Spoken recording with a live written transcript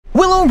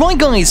Alright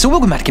guys, so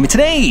welcome back to Game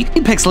today.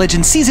 Apex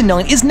Legends Season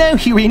 9 is now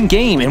here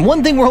in-game, and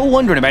one thing we're all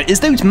wondering about is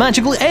those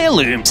magical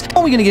heirlooms.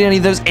 Are we going to get any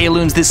of those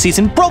heirlooms this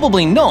season?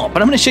 Probably not,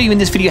 but I'm going to show you in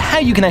this video how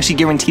you can actually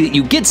guarantee that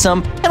you get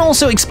some, and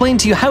also explain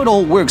to you how it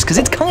all works, because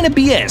it's kind of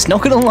BS,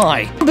 not going to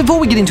lie. But before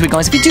we get into it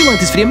guys, if you do like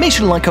this video, make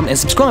sure to like, comment, and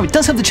subscribe. It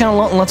does help the channel a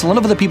lot, and lots of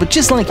other people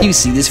just like you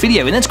see this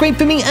video, and that's great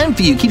for me and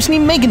for you, keeps me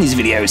making these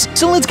videos.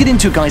 So let's get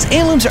into it guys.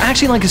 Heirlooms are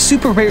actually like a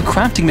super rare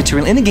crafting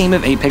material in the game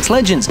of Apex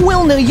Legends.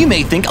 Well now you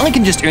may think I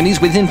can just earn these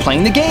within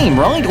playing the game,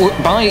 right? Or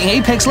buying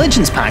Apex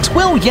Legends packs?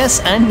 Well, yes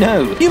and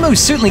no. You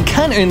most certainly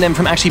can earn them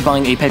from actually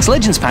buying Apex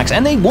Legends packs,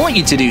 and they want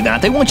you to do that.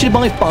 They want you to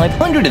buy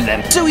 500 of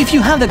them. So if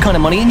you have that kind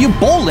of money and you're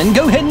balling,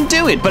 go ahead and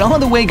do it. But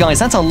either way, guys,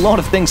 that's a lot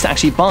of things to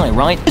actually buy,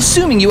 right?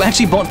 Assuming you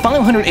actually bought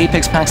 500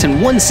 Apex packs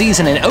in one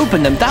season and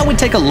opened them, that would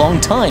take a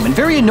long time, and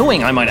very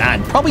annoying, I might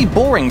add. Probably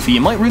boring for you,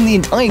 might ruin the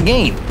entire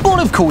game. But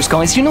of course,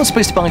 guys, you're not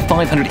supposed to buy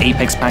 500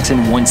 Apex packs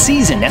in one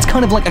season. That's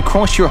kind of like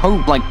across your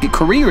whole,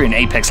 career in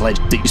Apex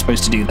Legends that you're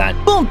supposed to do that.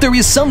 But there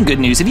is some good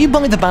news. If you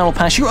buy the Battle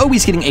Pass, you're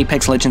always getting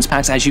Apex Legends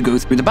packs as you go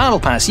through the Battle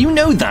Pass. You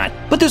know that.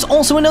 But there's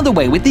also another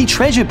way with the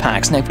treasure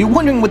packs. Now, if you're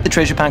wondering what the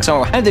treasure packs are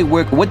or how they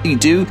work or what they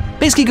do,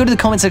 basically go to the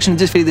comment section of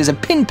this video. There's a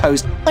pinned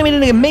post. I made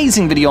an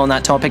amazing video on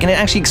that topic, and it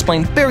actually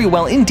explained very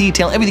well in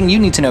detail everything you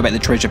need to know about the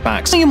treasure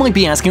packs. Now, you might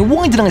be asking,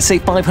 why did I say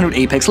 500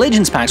 Apex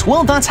Legends packs?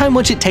 Well, that's how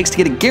much it takes to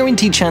get a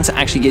guaranteed chance at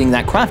actually getting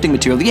that crafting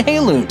material, the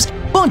heirlooms.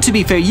 But to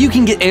be fair, you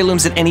can get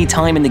heirlooms at any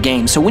time in the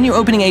game, so when you're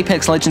opening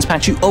Apex Legends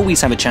packs, you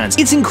always have a chance.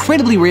 It's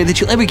incredibly rare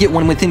that you'll ever get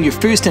one within your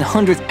first and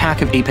 100th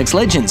pack of Apex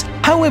Legends.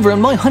 However, on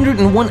my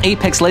 101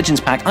 Apex Legends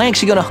pack, I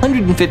actually got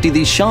 150 of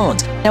these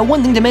shards. Now,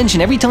 one thing to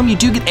mention, every time you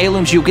do get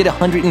heirlooms, you'll get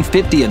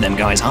 150 of them,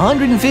 guys.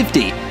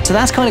 150! So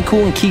that's kind of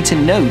cool and key to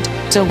note.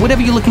 So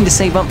whatever you're looking to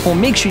save up for,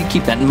 make sure you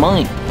keep that in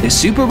mind. They're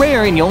super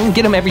rare, and you only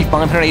get them every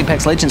 500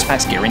 Apex Legends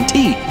packs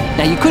guaranteed.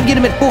 Now, you could get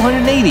them at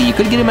 480, you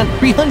could get them at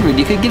 300,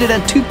 you could get it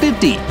at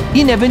 250.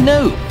 You never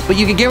know. But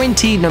you can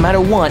guarantee, no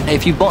matter what,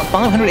 if you bought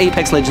 500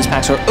 Apex Legends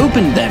packs or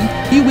opened them,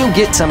 you will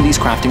get some of these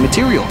crafting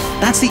material.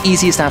 That's the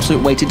easiest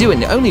absolute way to do it,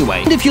 and the only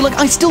way. And if you're like,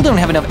 I still don't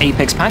have enough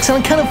Apex packs and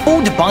I can't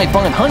afford to buy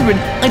 500,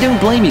 I don't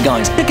blame you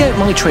guys. Check out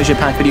my treasure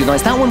pack video,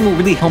 guys. That one will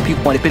really help you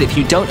quite a bit if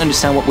you don't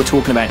understand what we're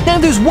talking about. Now,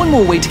 there's one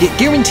more way to get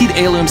guaranteed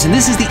heirlooms, and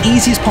this is the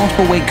easiest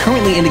possible way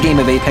currently in the game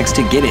of Apex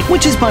to get it,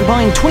 which is by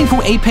buying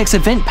 24 Apex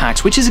event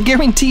packs, which is a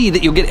guarantee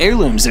that you'll get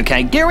heirlooms,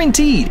 okay?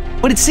 Guaranteed!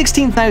 But it's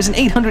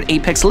 16,800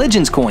 Apex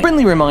Legends coins.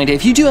 Friendly reminder,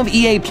 if you do have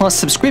EA Plus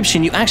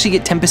subscription, you actually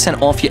get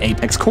 10% off your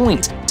Apex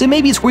coins. So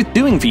maybe it's worth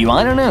doing for you,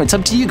 I don't know, it's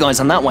up to you guys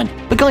on that one.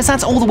 But guys,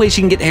 that's all the ways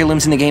you can get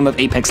heirlooms in the game of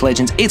Apex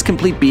Legends. It's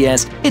complete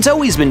BS, it's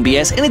always been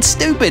BS, and it's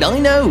stupid, I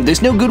know,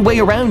 there's no good way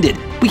around it.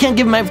 We can't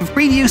give them out for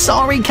free to you,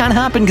 sorry, can't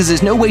happen because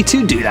there's no way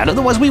to do that,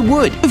 otherwise we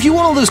would. If you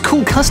want all those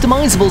cool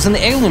customizables in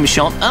the heirloom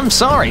shop, I'm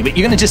sorry, but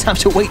you're gonna just have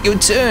to wait your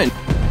turn.